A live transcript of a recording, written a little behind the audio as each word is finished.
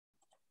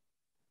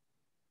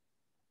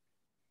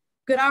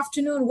Good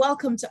afternoon.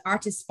 Welcome to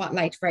Artist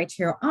Spotlight right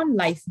here on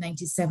Life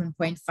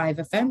 97.5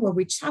 FM, where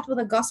we chat with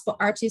a gospel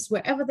artist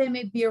wherever they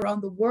may be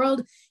around the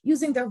world,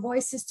 using their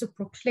voices to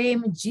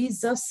proclaim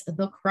Jesus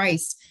the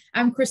Christ.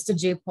 I'm Krista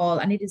J. Paul,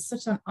 and it is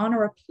such an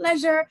honor, a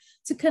pleasure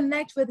to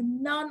connect with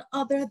none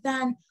other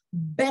than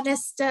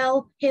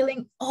Benestelle,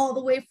 hailing all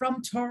the way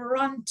from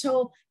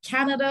Toronto,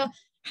 Canada.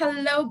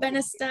 Hello,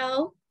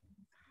 Benestelle.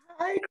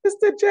 Hi,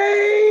 Krista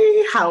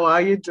J. How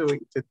are you doing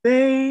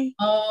today?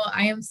 Oh,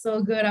 I am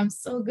so good. I'm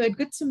so good.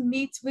 Good to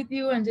meet with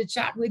you and to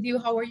chat with you.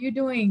 How are you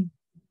doing?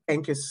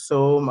 Thank you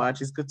so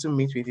much. It's good to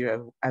meet with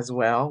you as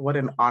well. What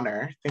an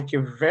honor. Thank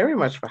you very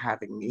much for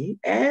having me.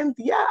 And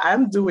yeah,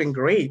 I'm doing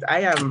great.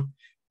 I am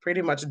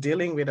pretty much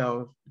dealing with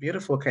a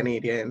beautiful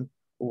Canadian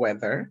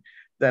weather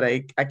that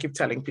I keep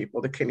telling people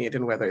the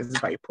Canadian weather is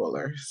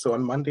bipolar. So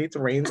on Monday it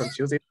rains, on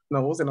Tuesday it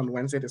snows, and on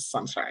Wednesday it's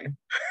sunshine.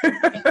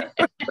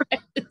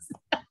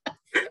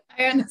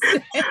 I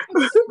understand.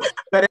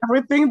 But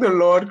everything the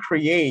Lord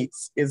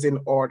creates is in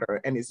order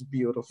and is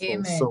beautiful.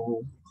 Amen.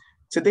 So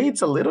today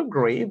it's a little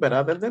gray, but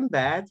other than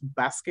that,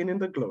 basking in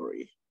the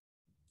glory.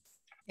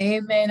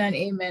 Amen and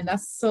amen.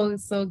 That's so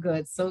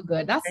good. So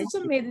good. That's Thank such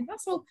you. amazing.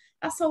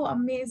 That's how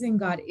amazing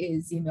God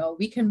is. You know,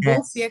 we can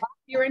both be Yes.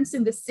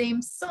 experiencing the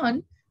same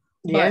sun,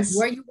 but Yes.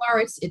 where you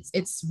are,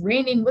 it's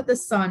raining with the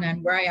sun,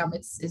 and where I am,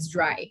 it's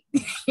dry.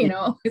 You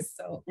know,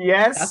 so that's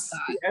Yes.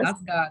 God. Yes.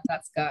 That's God.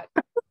 That's God.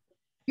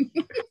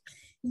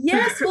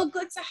 Yes, well,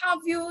 good to have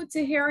you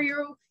to hear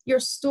your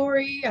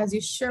story as you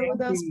share with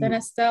Thank us, you.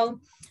 Benestelle.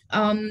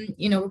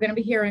 We're going to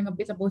be hearing a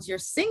bit about your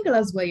single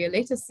as well, your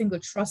latest single,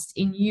 Trust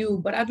in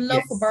You. But I'd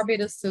love for Yes.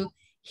 Barbados to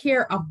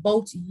hear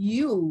about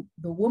you,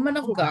 the woman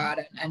of God,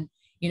 and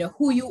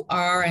who you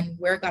are and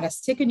where God has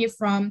taken you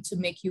from to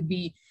make you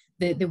be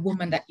the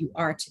woman that you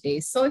are today.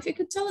 So if you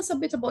could tell us a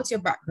bit about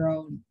your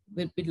background,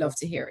 we'd love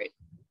to hear it.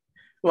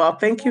 Well,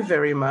 thank you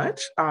very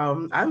much.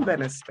 I'm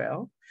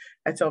Benestelle.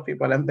 I tell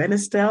people I'm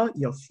Benestelle,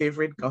 your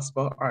favorite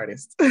gospel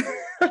artist.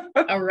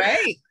 All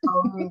right.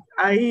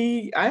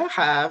 I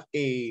have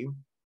a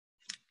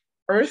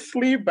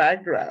earthly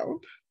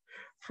background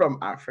from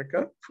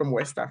Africa, from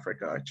West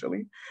Africa,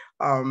 actually.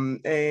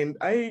 And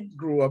I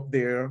grew up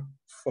there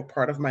for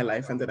part of my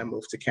life, and then I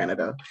moved to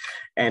Canada.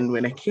 And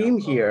when I came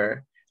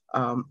here,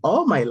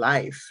 all my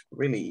life,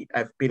 really,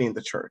 I've been in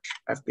the church.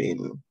 I've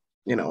been,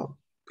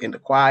 in the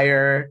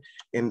choir,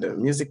 in the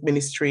music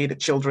ministry, the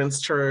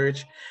children's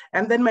church.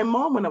 And then my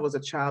mom, when I was a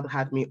child,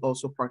 had me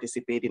also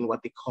participate in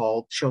what they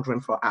call Children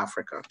for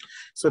Africa.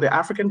 So the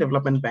African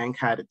Development Bank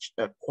had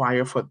a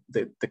choir for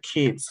the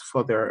kids,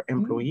 for their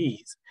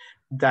employees.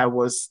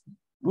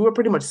 We were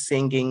pretty much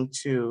singing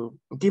to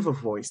give a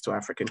voice to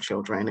African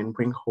children and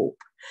bring hope.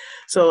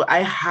 So I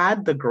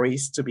had the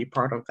grace to be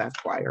part of that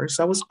choir.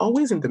 So I was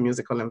always in the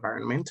musical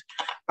environment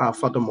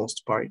for the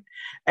most part.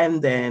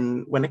 And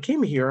then when I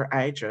came here,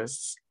 I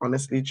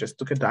honestly just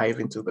took a dive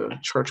into the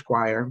church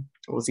choir.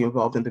 I was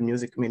involved in the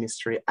music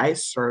ministry. I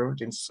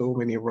served in so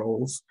many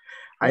roles.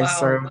 I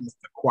served as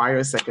the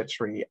choir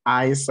secretary.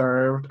 I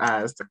served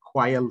as the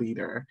choir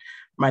leader.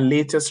 My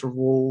latest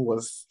role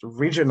was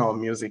regional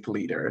music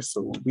leader.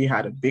 So we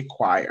had a big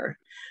choir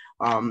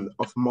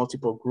of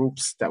multiple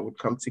groups that would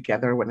come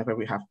together whenever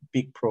we have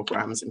big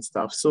programs and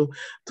stuff. So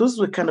those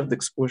were kind of the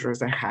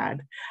exposures I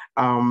had.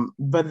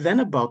 But then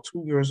about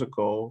 2 years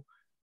ago,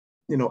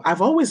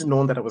 I've always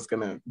known that I was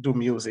going to do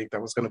music, that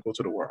I was going to go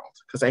to the world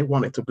because I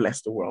wanted to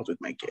bless the world with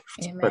my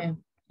gift. Amen.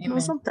 But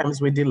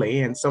sometimes we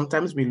delay and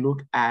sometimes we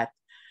look at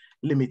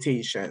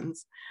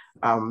limitations.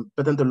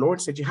 But then the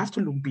Lord said, you have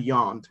to look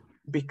beyond,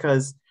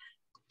 because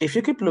if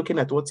you keep looking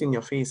at what's in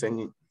your face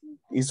and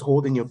is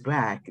holding you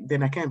back,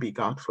 then I can't be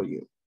God for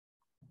you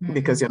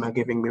because you're not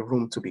giving me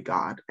room to be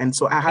God. And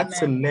so I had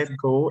to let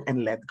go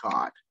and let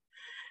God.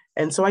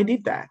 And so I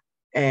did that.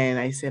 And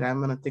I said, I'm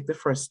going to take the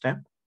first step.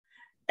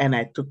 And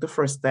I took the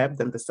first step,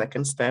 then the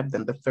second step,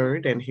 then the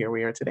third, and here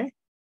we are today.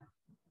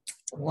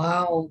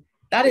 Wow.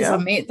 That is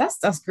amazing.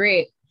 That's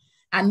great.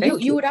 And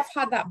you would have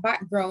had that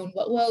background.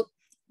 Well,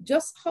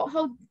 just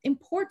how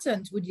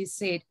important would you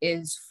say it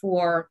is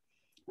for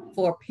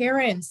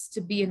parents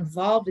to be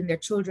involved in their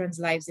children's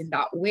lives in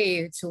that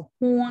way, to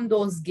hone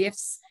those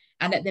gifts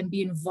and let them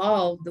be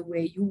involved the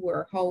way you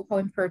were? How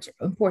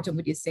important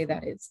would you say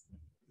that is?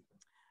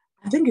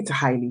 I think it's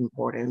highly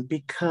important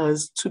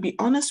because, to be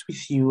honest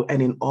with you,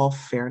 and in all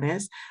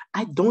fairness,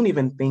 I don't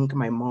even think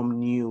my mom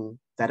knew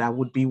that I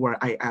would be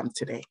where I am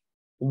today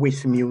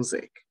with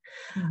music.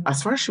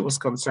 As far as she was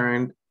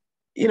concerned,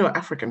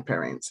 African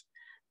parents,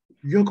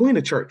 you're going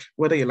to church,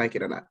 whether you like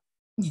it or not.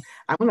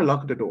 I'm going to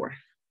lock the door.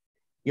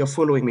 You're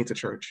following me to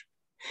church.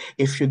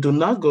 If you do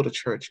not go to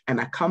church and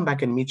I come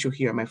back and meet you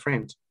here, my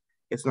friend,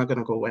 it's not going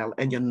to go well,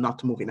 and you're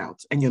not moving out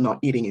and you're not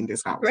eating in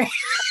this house. Right.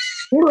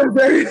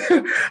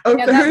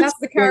 That's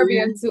the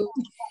Caribbean too.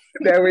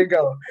 There we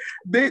go.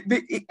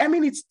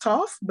 It's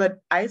tough, but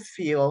I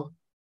feel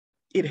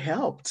it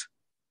helped.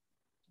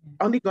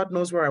 Only God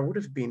knows where I would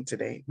have been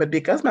today. But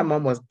because my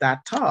mom was that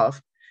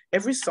tough,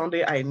 every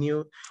Sunday I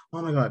knew,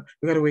 oh my God,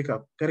 we gotta wake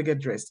up, gotta get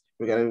dressed,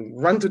 we gotta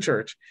run to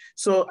church.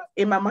 So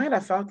in my mind, I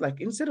felt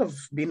like instead of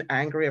being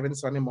angry every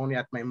Sunday morning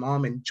at my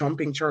mom and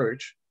jumping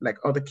church like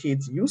other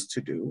kids used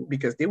to do,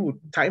 because they would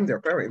time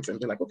their parents and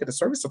be like, okay, the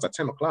service starts at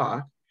 10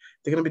 o'clock.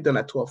 They're gonna be done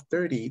at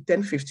 12:30,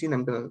 10:15.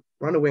 I'm gonna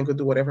run away and go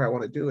do whatever I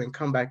want to do and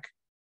come back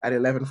at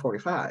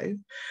 11:45.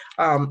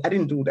 I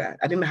didn't do that.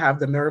 I didn't have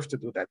the nerve to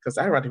do that because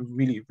I had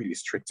really, really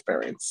strict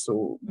parents.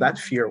 So that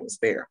fear was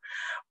there.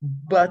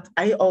 But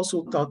I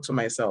also thought to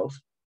myself,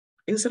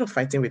 instead of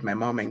fighting with my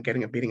mom and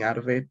getting a beating out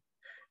of it,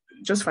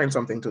 just find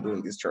something to do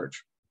in this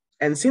church.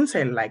 And since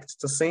I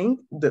liked to sing,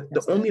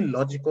 the only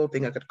logical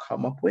thing I could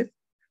come up with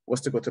was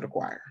to go to the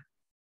choir.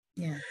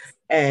 Yeah.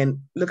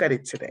 And look at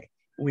it today.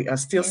 We are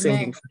still Amen.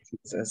 singing for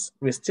Jesus.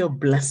 We're still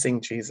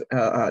blessing Jesus,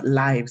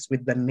 lives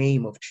with the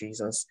name of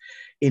Jesus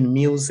in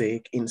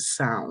music, in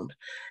sound.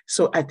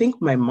 So I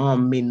think my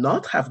mom may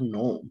not have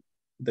known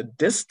the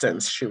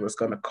distance she was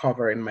going to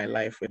cover in my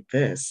life with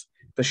this,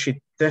 but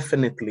she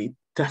definitely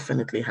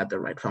had the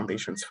right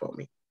foundations for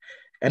me.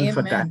 And Amen.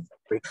 for that, I'm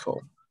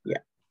grateful. Yeah.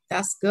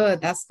 That's good.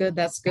 That's good.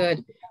 That's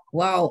good.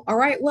 Wow. All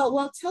right.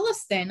 Well, tell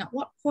us then, at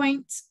what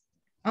point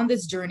on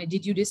this journey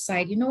did you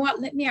decide, you know what,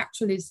 let me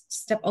actually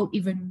step out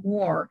even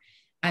more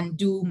and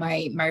do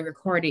my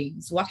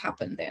recordings? What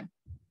happened then?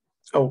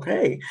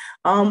 Okay.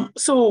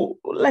 So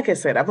like I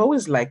said, I've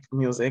always liked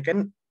music,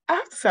 and I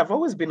have to say I've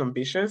always been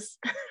ambitious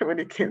when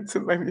it came to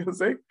my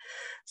music.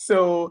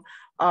 So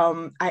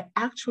I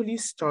actually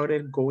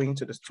started going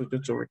to the studio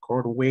to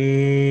record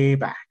way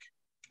back.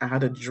 I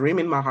had a dream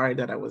in my heart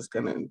that I was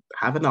gonna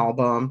have an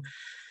album.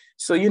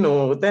 So,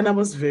 then I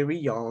was very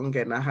young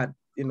and I had,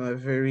 a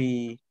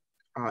very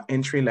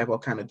entry level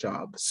kind of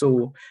job.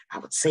 So I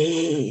would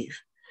save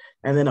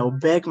and then I'll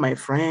beg my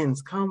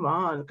friends, come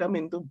on, come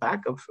and do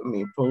backup for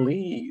me,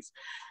 please.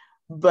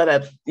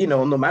 But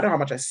no matter how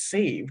much I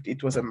saved,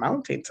 it was a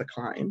mountain to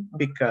climb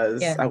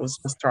because I was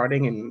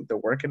starting in the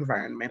work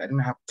environment. I didn't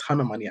have a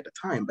ton of money at the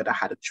time, but I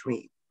had a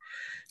dream.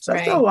 So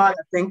after a while,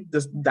 I think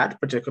that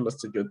particular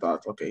studio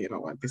thought, okay, you know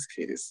what, this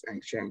kid is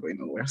she ain't going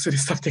nowhere. So they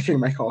stopped taking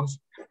my calls.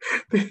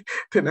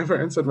 they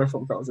never answered my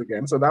phone calls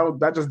again. So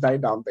that just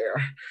died down there.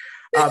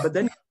 But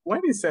then in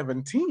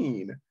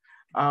 2017,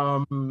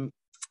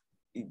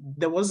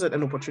 there was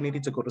an opportunity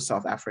to go to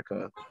South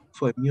Africa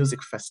for a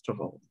music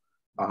festival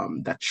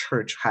that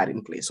church had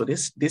in place. So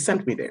they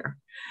sent me there.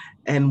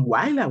 And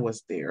while I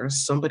was there,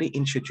 somebody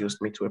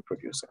introduced me to a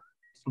producer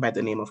by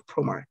the name of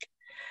Promark.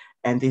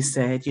 And they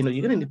said, you're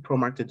going to need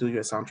Promark to do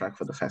your soundtrack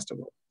for the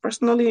festival.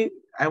 Personally,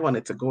 I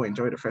wanted to go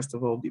enjoy the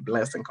festival, be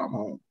blessed, and come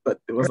home. But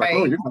it was like,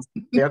 oh, you're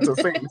there to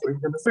sing, so you're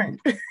going to sing.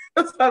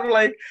 So I'm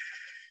like,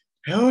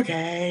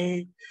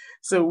 okay.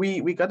 So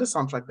we got the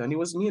soundtrack done. It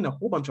was me and a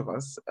whole bunch of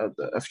us,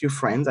 a few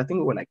friends. I think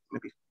we were like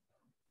maybe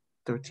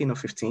 13 or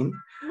 15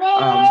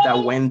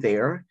 that went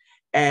there.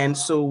 And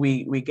so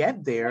we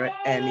get there,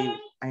 and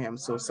I am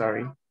so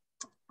sorry,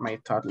 my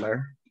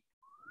toddler.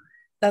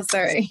 That's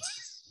all right.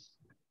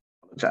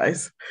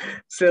 Apologize.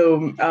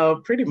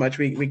 So pretty much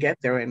we get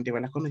there and they were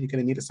like, oh no, you're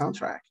gonna need a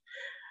soundtrack.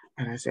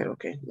 And I said,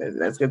 okay,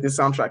 let's get this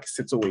soundtrack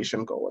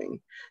situation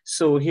going.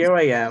 So here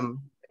I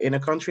am in a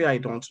country I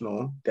don't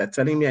know. They're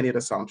telling me I need a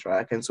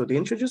soundtrack. And so they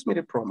introduced me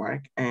to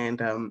Promark,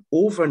 and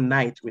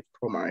overnight with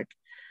Promark,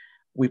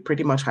 we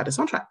pretty much had a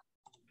soundtrack.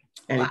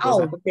 And it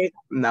was like, okay,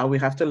 now we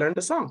have to learn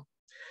the song.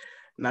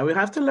 Now we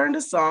have to learn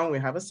the song. We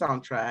have a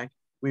soundtrack.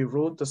 We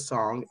wrote the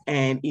song,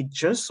 and it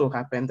just so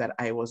happened that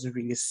I was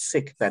really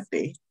sick that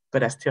day,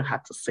 but I still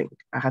had to sing.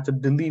 I had to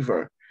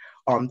deliver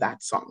on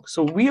that song.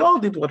 So we all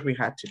did what we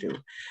had to do.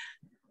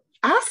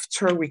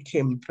 After we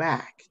came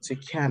back to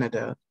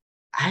Canada,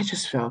 I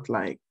just felt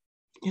like,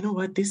 you know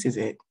what, this is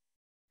it.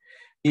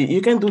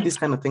 You can't do this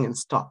kind of thing and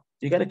stop.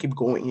 You got to keep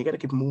going. You got to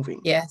keep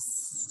moving.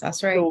 Yes,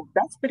 that's right. So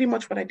that's pretty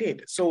much what I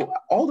did. So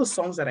all the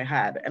songs that I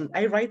had, and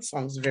I write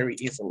songs very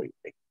easily.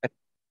 It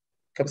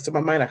comes to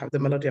my mind, I have the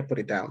melody, I put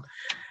it down.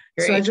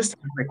 Great. So I just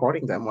started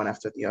recording them one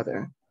after the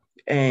other.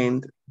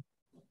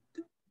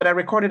 But I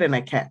recorded and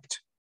I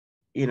kept.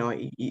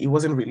 It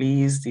wasn't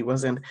released.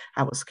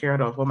 I was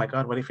scared of, oh my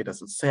God, what if it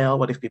doesn't sell?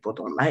 What if people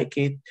don't like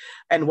it?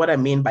 And what I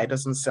mean by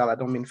doesn't sell, I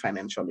don't mean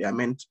financially. I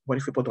meant, what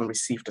if people don't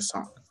receive the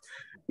song?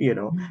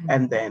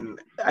 And then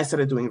I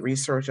started doing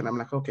research and I'm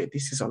like, okay,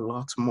 this is a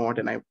lot more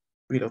than I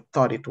really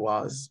thought it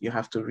was. You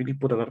have to really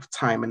put a lot of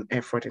time and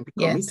effort and be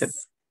committed.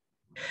 Yes.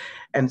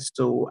 And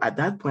so at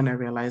that point, I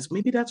realized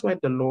maybe that's why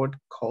the Lord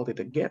called it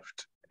a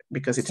gift,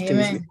 because it stays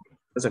with you, it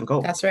doesn't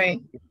go. That's right.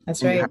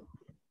 That's right.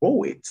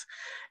 Grow it.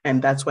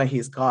 And that's why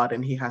he's God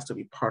and he has to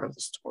be part of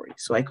the story.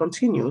 So I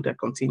continued.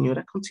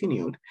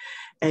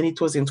 And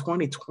it was in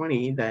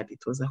 2020 that it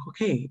was like,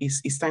 okay,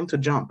 it's time to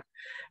jump.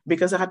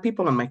 Because I had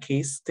people on my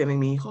case telling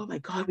me, oh my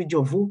God, with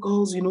your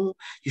vocals, you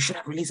should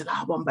have released an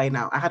album by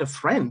now. I had a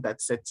friend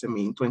that said to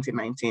me in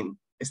 2019,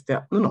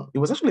 Estelle, no, it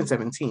was actually in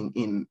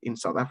 17 in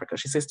South Africa.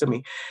 She says to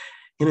me,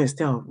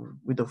 Estelle,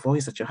 with the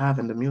voice that you have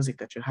and the music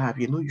that you have,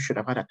 you should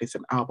have had at least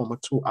an album or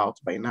two out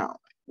by now.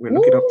 We're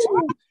looking up to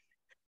you.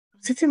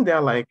 Sitting there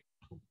like,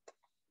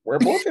 we're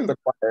both in the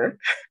choir.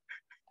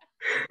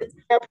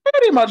 We're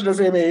pretty much the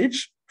same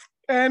age.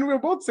 And we're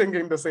both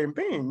singing the same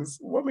things.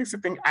 What makes you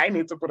think I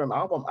need to put an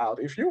album out?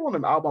 If you want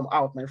an album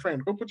out, my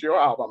friend, go put your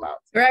album out.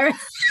 Right.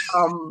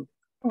 Um,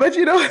 but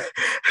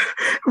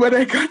when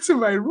I got to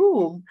my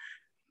room,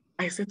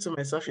 I said to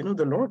myself,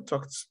 the Lord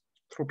talks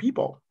through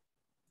people.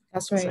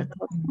 That's So I right.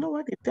 thought, you know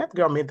what? If that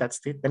girl made that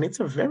statement,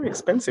 it's a very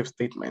expensive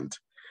statement.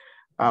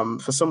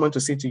 For someone to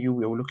say to you,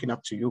 we're looking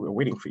up to you, we're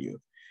waiting for you.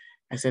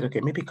 I said,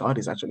 okay, maybe God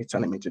is actually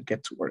telling me to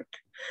get to work.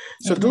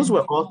 So Amen. those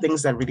were all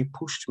things that really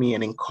pushed me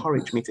and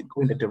encouraged me to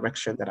go in the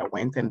direction that I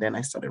went. And then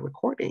I started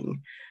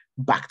recording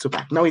back to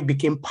back. Now it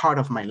became part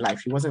of my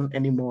life. It wasn't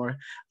anymore,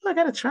 oh, I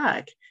got a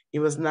track.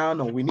 It was now,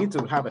 no, we need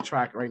to have a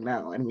track right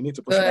now and we need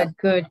to push it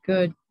out.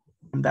 Good.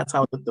 And that's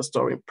how the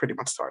story pretty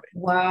much started.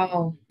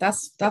 Wow.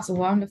 That's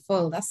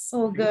wonderful. That's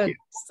so good.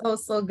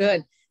 So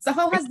good. So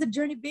how has the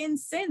journey been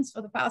since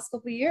for the past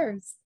couple of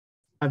years?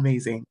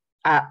 Amazing.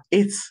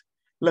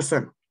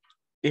 Listen,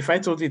 if I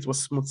told you it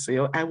was smooth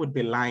sail, I would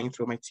be lying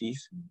through my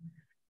teeth.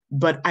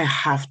 But I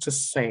have to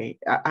say,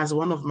 as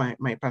one of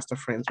my pastor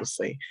friends would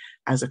say,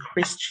 as a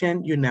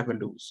Christian, you never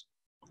lose.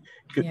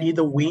 You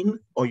either win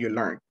or you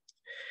learn.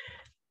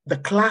 The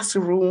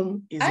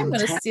classroom is I'm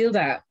going to steal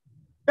that.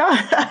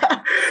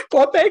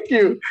 Well, thank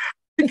you.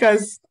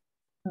 Because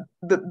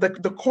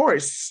the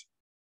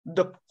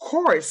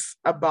course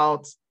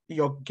about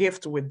your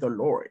gift with the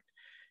Lord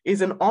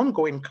is an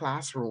ongoing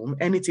classroom,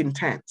 and it's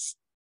intense.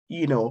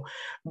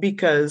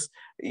 Because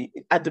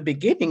at the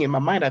beginning in my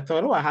mind, I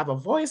thought, oh, I have a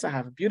voice, I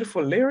have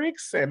beautiful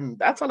lyrics, and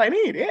that's all I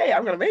need. Hey,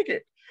 I'm going to make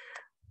it.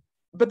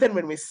 But then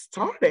when we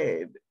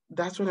started,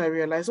 that's when I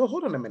realized, oh,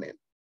 hold on a minute.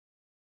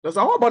 There's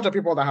a whole bunch of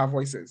people that have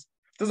voices.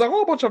 There's a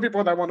whole bunch of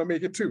people that want to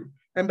make it too,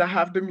 and that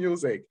have the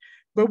music.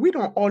 But we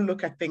don't all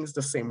look at things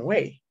the same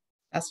way.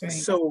 That's right.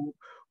 So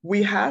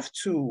we have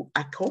to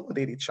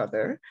accommodate each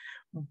other,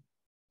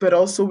 but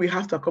also we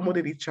have to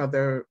accommodate each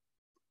other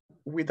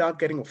without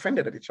getting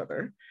offended at each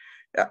other.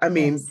 I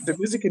mean, the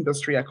music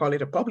industry, I call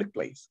it a public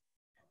place.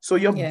 So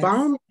you're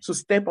bound to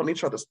step on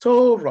each other's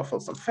toe,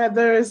 ruffle some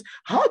feathers,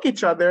 hug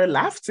each other,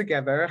 laugh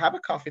together, have a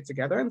coffee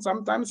together. And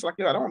sometimes like,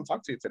 I don't want to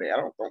talk to you today.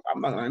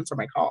 I'm not going to answer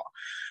my call.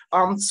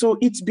 So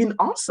it's been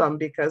awesome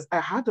because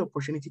I had the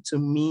opportunity to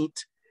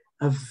meet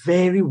a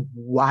very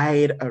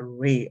wide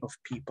array of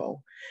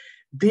people.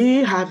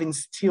 They have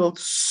instilled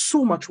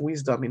so much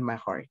wisdom in my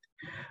heart.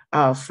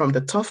 From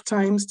the tough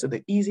times to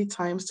the easy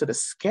times to the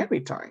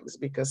scary times,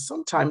 because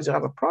sometimes you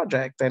have a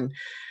project and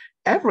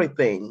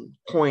everything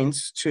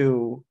points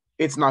to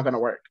it's not going to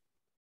work.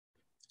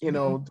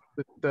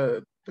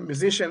 The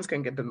musicians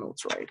can get the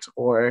notes right,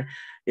 or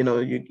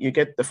you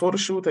get the photo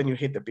shoot and you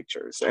hit the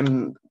pictures,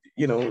 and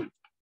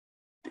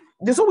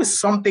there's always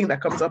something that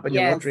comes up and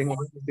you're wondering, why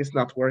is this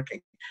not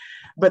working?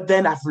 But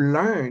then I've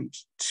learned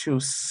to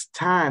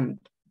stand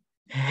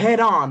head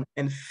on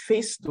and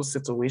face those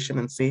situations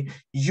and say,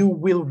 you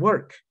will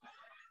work.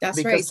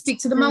 That's right. Speak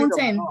to the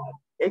mountain.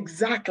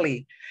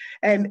 Exactly.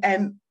 And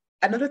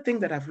another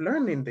thing that I've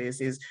learned in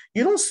this is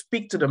you don't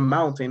speak to the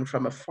mountain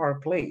from a far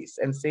place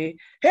and say,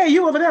 hey,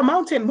 you over there,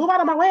 mountain, move out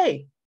of my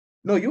way.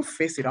 No, you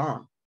face it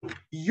on.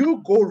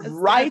 You go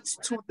right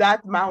to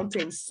that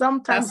mountain.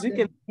 Sometimes you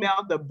can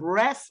smell the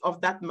breath of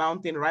that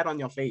mountain right on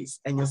your face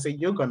and you say,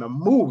 you're going to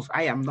move.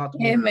 I am not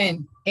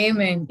moving.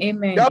 Amen.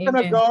 You're going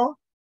to go.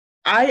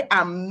 I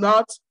am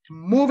not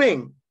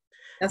moving.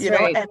 That's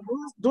right. And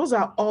those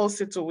are all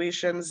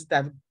situations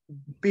that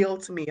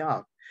built me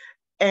up.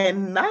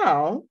 And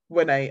now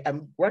when I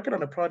am working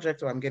on a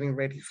project or I'm getting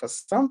ready for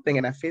something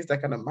and I face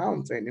that kind of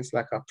mountain, it's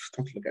like, oh,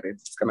 don't look at it.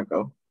 It's going to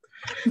go.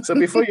 So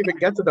before you even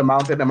get to the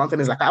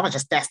mountain is like, I was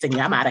just testing you.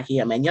 I'm out of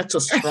here, man. You're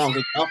too strong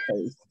with your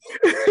face.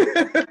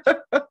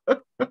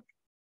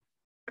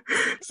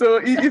 So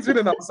it's been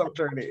an awesome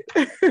journey.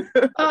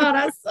 Oh,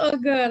 that's so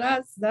good.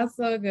 That's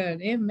so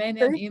good. Amen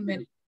and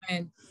amen.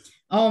 Amen.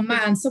 Oh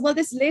man. So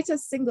this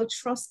latest single,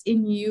 Trust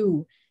in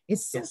You,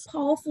 is so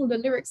powerful. The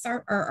lyrics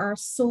are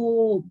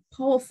so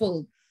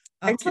powerful.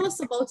 Tell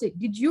us about it.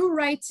 Did you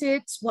write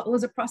it? What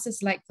was the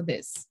process like for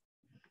this?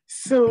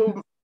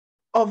 So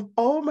of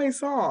all my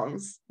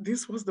songs,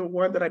 this was the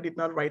one that I did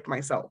not write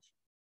myself.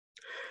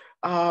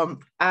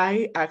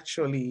 I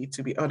actually,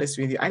 to be honest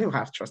with you, I don't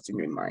have Trust in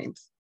You in mind.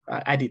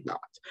 I did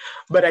not.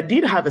 But I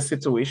did have a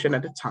situation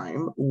at the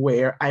time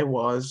where I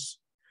was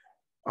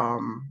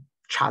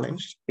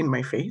challenged in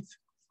my faith.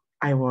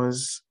 I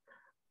was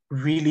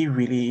really,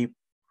 really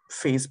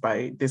faced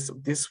by this.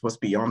 This was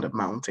beyond a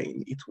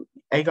mountain.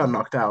 I got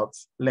knocked out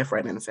left,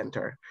 right, and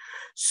center.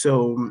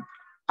 So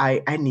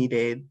I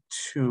needed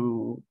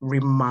to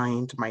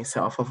remind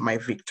myself of my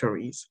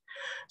victories.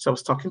 So I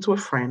was talking to a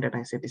friend and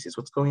I said, this is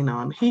what's going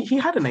on. He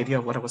had an idea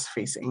of what I was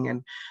facing.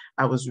 And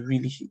I was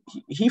really,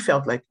 he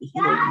felt like,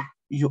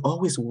 you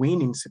always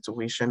win in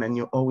situation and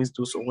you always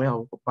do so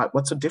well. But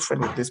what's so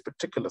different with this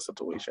particular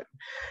situation?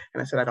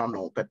 And I said, I don't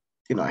know, but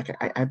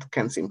I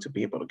can't seem to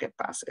be able to get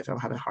past it. I'm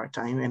having a hard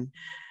time and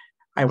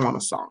I want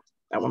a song.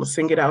 I want to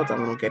sing it out. I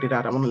want to get it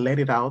out. I want to let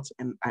it out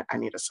and I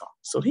need a song.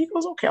 So he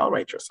goes, okay, I'll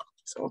write your song.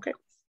 So, okay.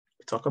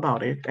 Talk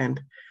about it and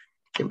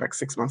came back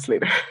 6 months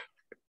later.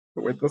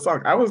 with the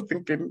song. I was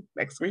thinking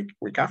next week,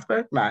 week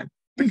after, man,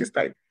 took his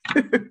time.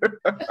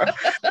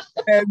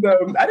 And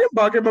I didn't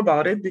bug him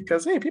about it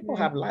because, hey, people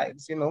Right, have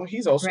lives,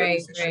 he's also a right,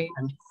 musician. right.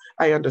 And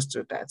I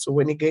understood that. So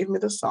when he gave me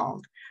the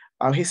song,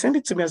 he sent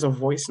it to me as a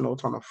voice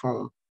note on a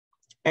phone.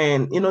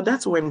 And,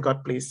 that's when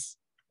God placed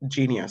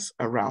genius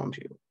around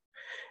you.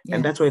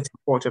 And that's why Yes. it's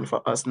important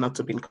for us not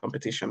to be in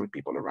competition with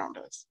people around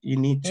us. You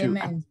need to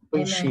Amen.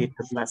 appreciate Amen.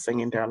 the blessing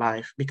in their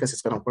life because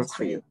it's going to work That's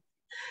for you. right.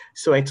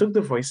 So I took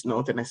the voice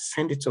note and I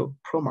sent it to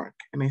Promark.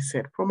 And I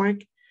said,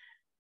 Promark,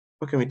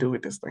 what can we do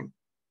with this thing?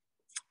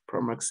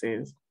 Promark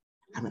says,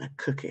 I'm going to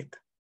cook it.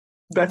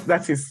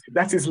 That's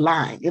his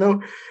line,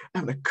 I'm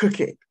going to cook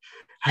it.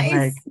 I'm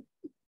like, Nice.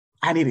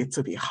 I need it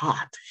to be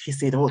hot. He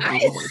said, oh no,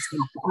 Nice. it's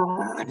going to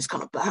burn. It's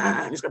going to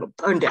burn. It's going to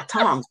burn their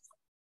tongue.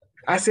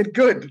 I said,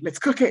 good, let's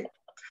cook it.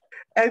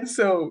 And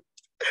so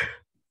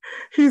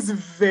he's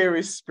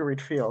very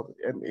spirit-filled,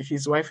 and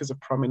his wife is a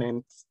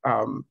prominent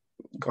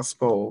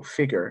gospel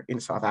figure in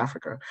South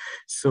Africa.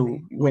 So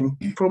Okay. when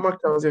Promark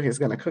tells you he's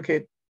gonna cook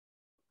it,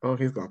 oh,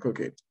 he's gonna cook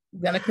it.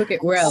 Gonna cook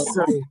it well.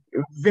 So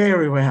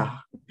very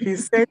well. He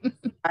said,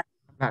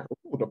 like,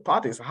 oh, the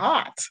pot is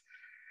hot.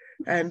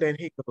 And then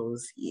he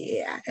goes,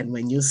 yeah. And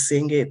when you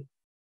sing it,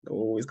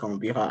 oh, it's gonna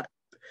be hot.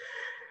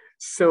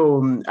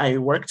 So I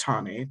worked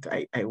on it.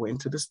 I went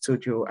to the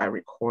studio, I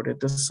recorded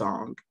the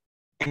song,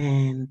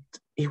 and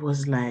it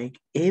was like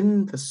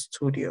in the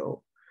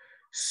studio,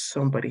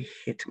 somebody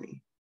hit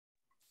me.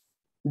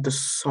 The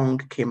song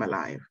came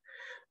alive.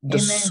 The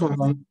Amen.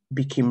 song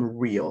became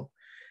real.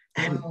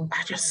 And Wow.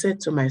 I just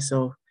said to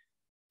myself,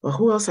 well,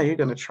 who else are you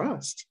going to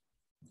trust?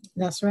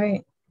 That's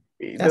right.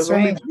 That's There's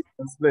only right.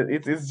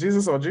 Jesus. It's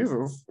Jesus or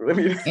Jesus. I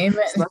mean, there's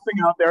Amen. nothing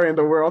out there in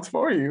the world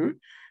for you.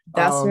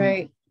 That's Um,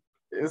 right.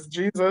 it's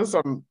Jesus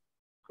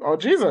or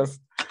Jesus.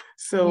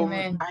 So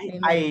Amen.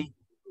 I, Amen.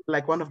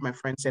 like one of my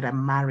friends said, I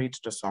married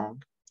the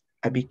song.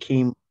 I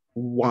became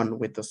one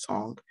with the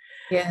song.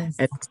 Yes.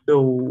 And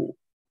so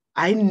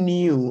I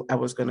knew I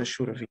was going to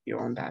shoot a video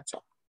on that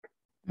song.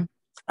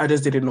 I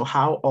just didn't know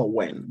how or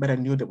when, but I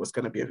knew there was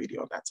going to be a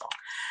video on that song.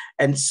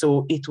 And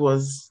so it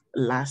was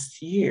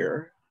last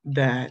year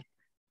that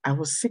I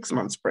was 6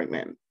 months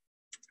pregnant.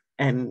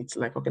 And it's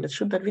like, okay, let's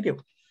shoot that video.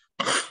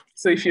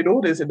 So if you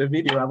notice in the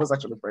video, I was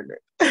actually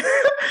pregnant.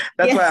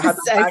 That's why I had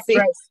Yes, the I black see.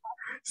 dress.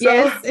 So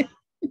Yes.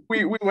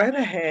 we went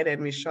ahead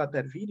and we shot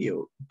that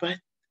video. But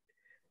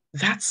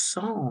that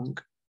song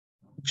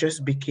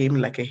just became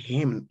like a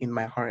hymn in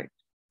my heart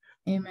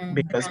Amen.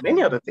 because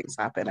many other things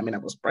happened. I mean, I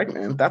was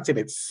pregnant. That in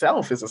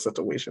itself is a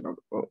situation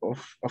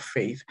of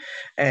faith.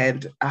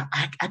 And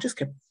I just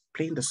kept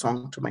playing the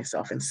song to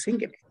myself and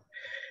singing it,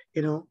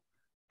 you know,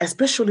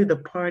 especially the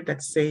part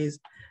that says,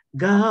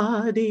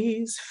 God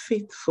is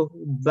faithful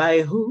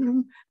by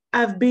whom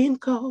I've been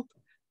called.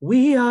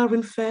 We are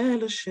in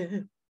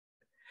fellowship.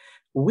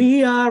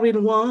 We are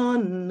in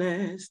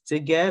oneness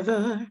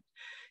together.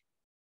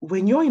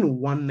 When you're in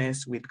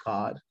oneness with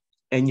God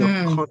and you're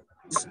Mm.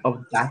 conscious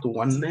of that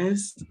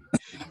oneness,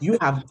 you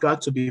have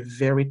got to be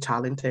very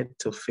talented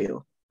to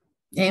fail.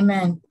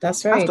 Amen.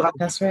 That's You have to right. have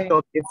That's right.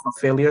 a for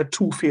failure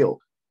to fail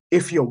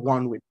if you're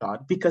one with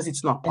God, because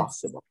it's not Yes.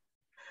 possible.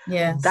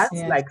 Yes. That's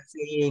Yes. like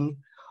saying,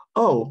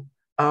 oh,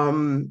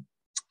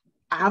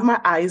 I have my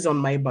eyes on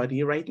my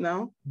body right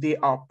now. They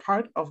are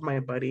part of my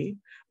body,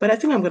 but I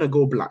think I'm going to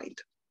go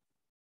blind.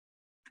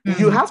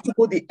 You Mm. have to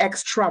go the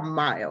extra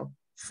mile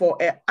for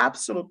an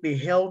absolutely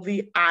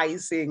healthy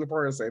eye-seeing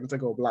person to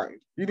go blind.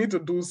 You need to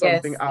do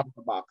something Yes. out of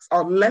the box,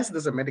 unless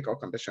there's a medical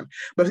condition.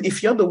 But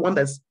if you're the one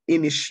that's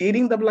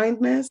initiating the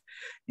blindness,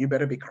 you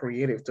better be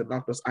creative to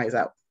knock those eyes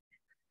out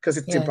because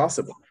it's Yes.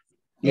 impossible,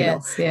 you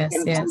know. Yes. Yes.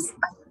 And so Yes.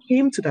 I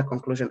came to that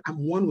conclusion. I'm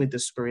one with the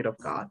Spirit of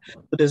God.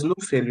 So there's no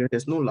failure,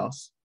 there's no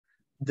loss,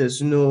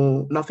 there's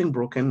nothing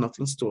broken,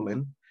 nothing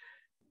stolen.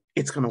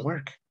 It's gonna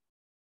work.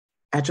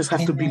 I just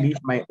have to Amen. believe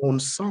my own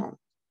song.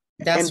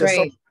 And That's the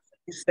song right.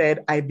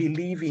 said, I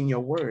believe in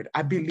your word.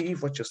 I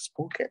believe what you've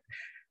spoken.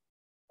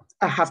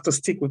 I have to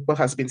stick with what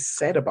has been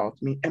said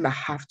about me and I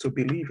have to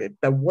believe it.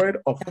 The word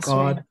of That's right.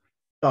 God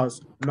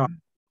does not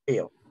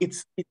fail.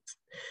 It's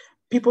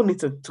people need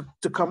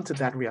to come to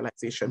that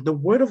realization. The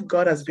word of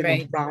God has That's been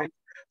right. around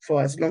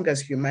for as long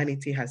as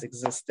humanity has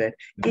existed.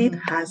 It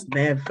Mhm. has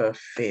never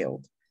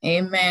failed.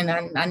 Amen.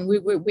 And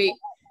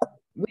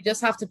we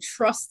just have to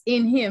trust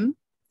in him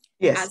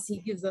Yes, as he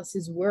gives us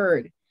his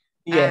word.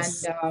 And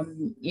yes.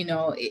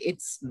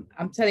 it's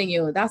I'm telling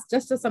you, that's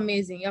just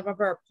amazing. You have a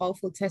very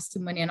powerful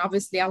testimony and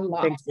obviously a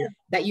lot Thank you.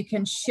 that you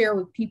can share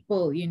with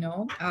people.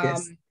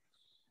 Yes.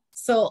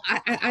 So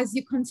as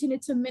you continue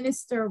to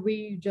minister,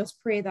 we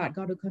just pray that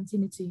God will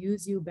continue to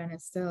use you,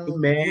 Benestelle,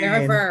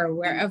 Amen.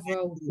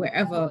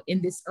 wherever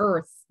in this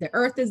earth. The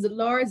earth is the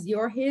Lord's,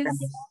 you're And the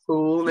his.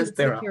 fullness He'll take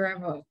thereof. care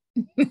of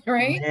it.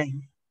 Right?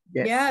 Amen.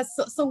 Yeah. Yes.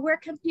 So where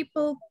can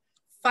people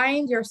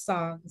find your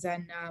songs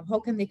and how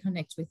can they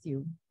connect with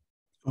you?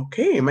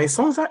 Okay, my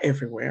songs are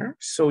everywhere.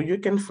 So you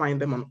can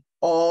find them on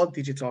all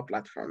digital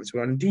platforms.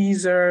 We're on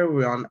Deezer,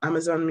 we're on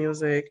Amazon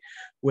Music,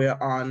 we're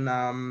on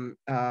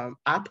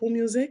Apple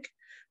Music,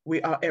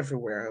 We are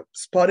everywhere.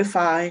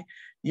 Spotify,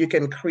 you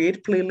can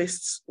create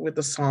playlists with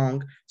the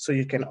song so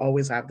you can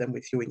always have them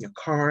with you in your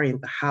car, in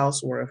the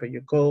house, wherever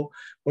you go,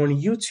 or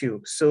on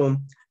YouTube. So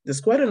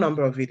there's quite a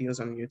number of videos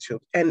on YouTube.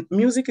 And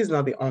music is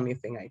not the only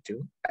thing I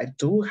do. I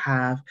do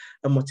have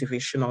a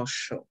motivational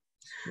show.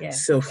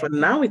 Yes. So for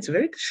now, it's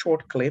very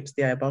short clips.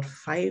 They are about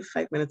 5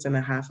 minutes and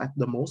a half at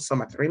the most.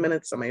 Some are 3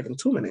 minutes, some are even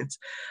 2 minutes.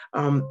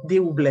 They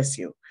will bless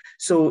you.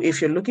 So if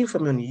you're looking for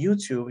me on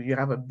YouTube, you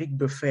have a big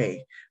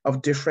buffet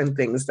of different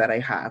things that I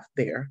have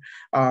there.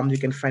 You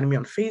can find me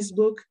on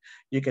Facebook.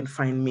 You can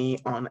find me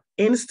on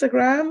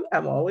Instagram.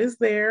 I'm always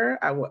there.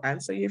 I will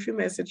answer you if you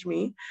message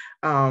me.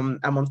 I'm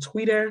on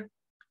Twitter.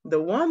 The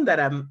one that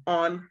I'm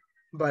on,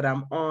 but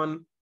I'm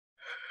on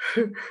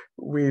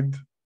with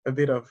a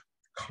bit of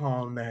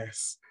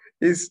calmness,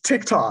 is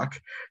TikTok.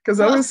 Because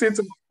I always say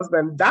to my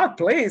husband, that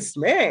place,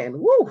 man,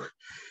 woo,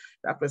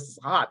 that place is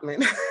hot,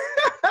 man.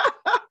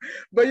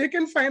 But you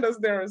can find us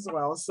there as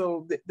well.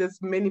 So there's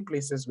many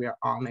places we are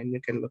on and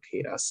you can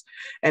locate us.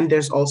 And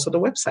there's also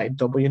the website,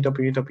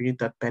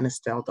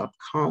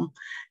 www.benestelle.com.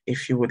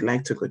 If you would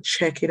like to go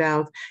check it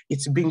out,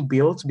 it's being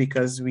built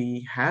because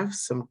we have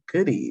some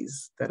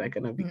goodies that are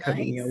going to be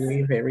coming your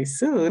way very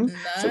soon.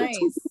 Nice. So there's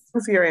some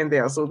things here and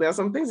there. So there are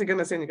some things you're going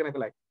to say and you're going to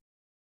be like,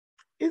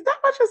 is that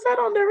what she said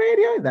on the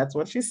radio? That's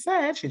what she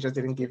said. She just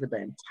didn't give it the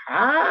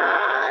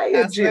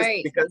entire gist.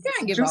 Right. Because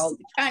you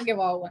can't give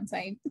all one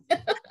time.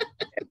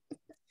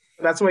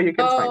 That's where you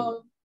can find me.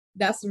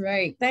 That's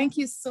right. Thank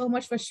you so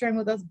much for sharing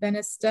with us,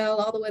 Benestelle,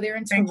 all the way there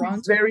in Thank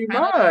Toronto. You very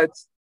much.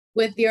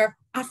 With your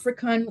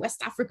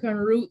West African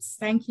roots.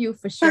 Thank you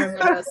for sharing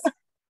with us.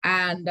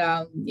 And,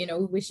 we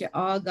wish you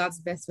all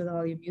God's best with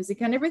all your music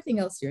and everything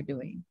else you're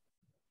doing.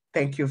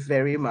 Thank you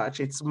very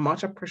much. It's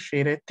much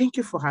appreciated. Thank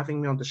you for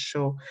having me on the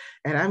show.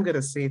 And I'm going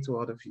to say to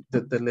all of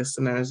the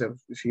listeners and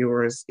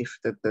viewers, if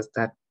there's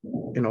that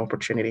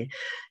opportunity,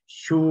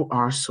 you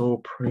are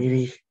so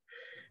pretty.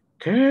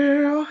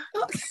 Girl,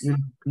 you're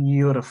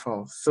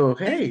beautiful. So,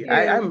 hey,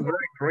 I'm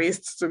very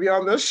graced to be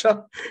on the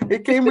show.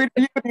 It came with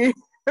beauty.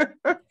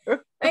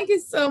 Thank you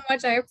so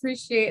much. I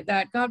appreciate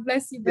that. God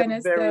bless you,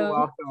 Benestelle. You're very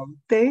welcome.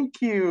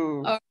 Thank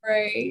you. All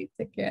right.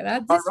 Take care.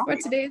 That's it for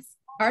today's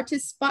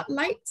Artist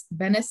Spotlight.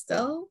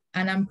 Benestelle,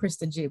 and I'm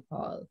Krista J.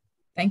 Paul.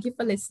 Thank you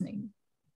for listening.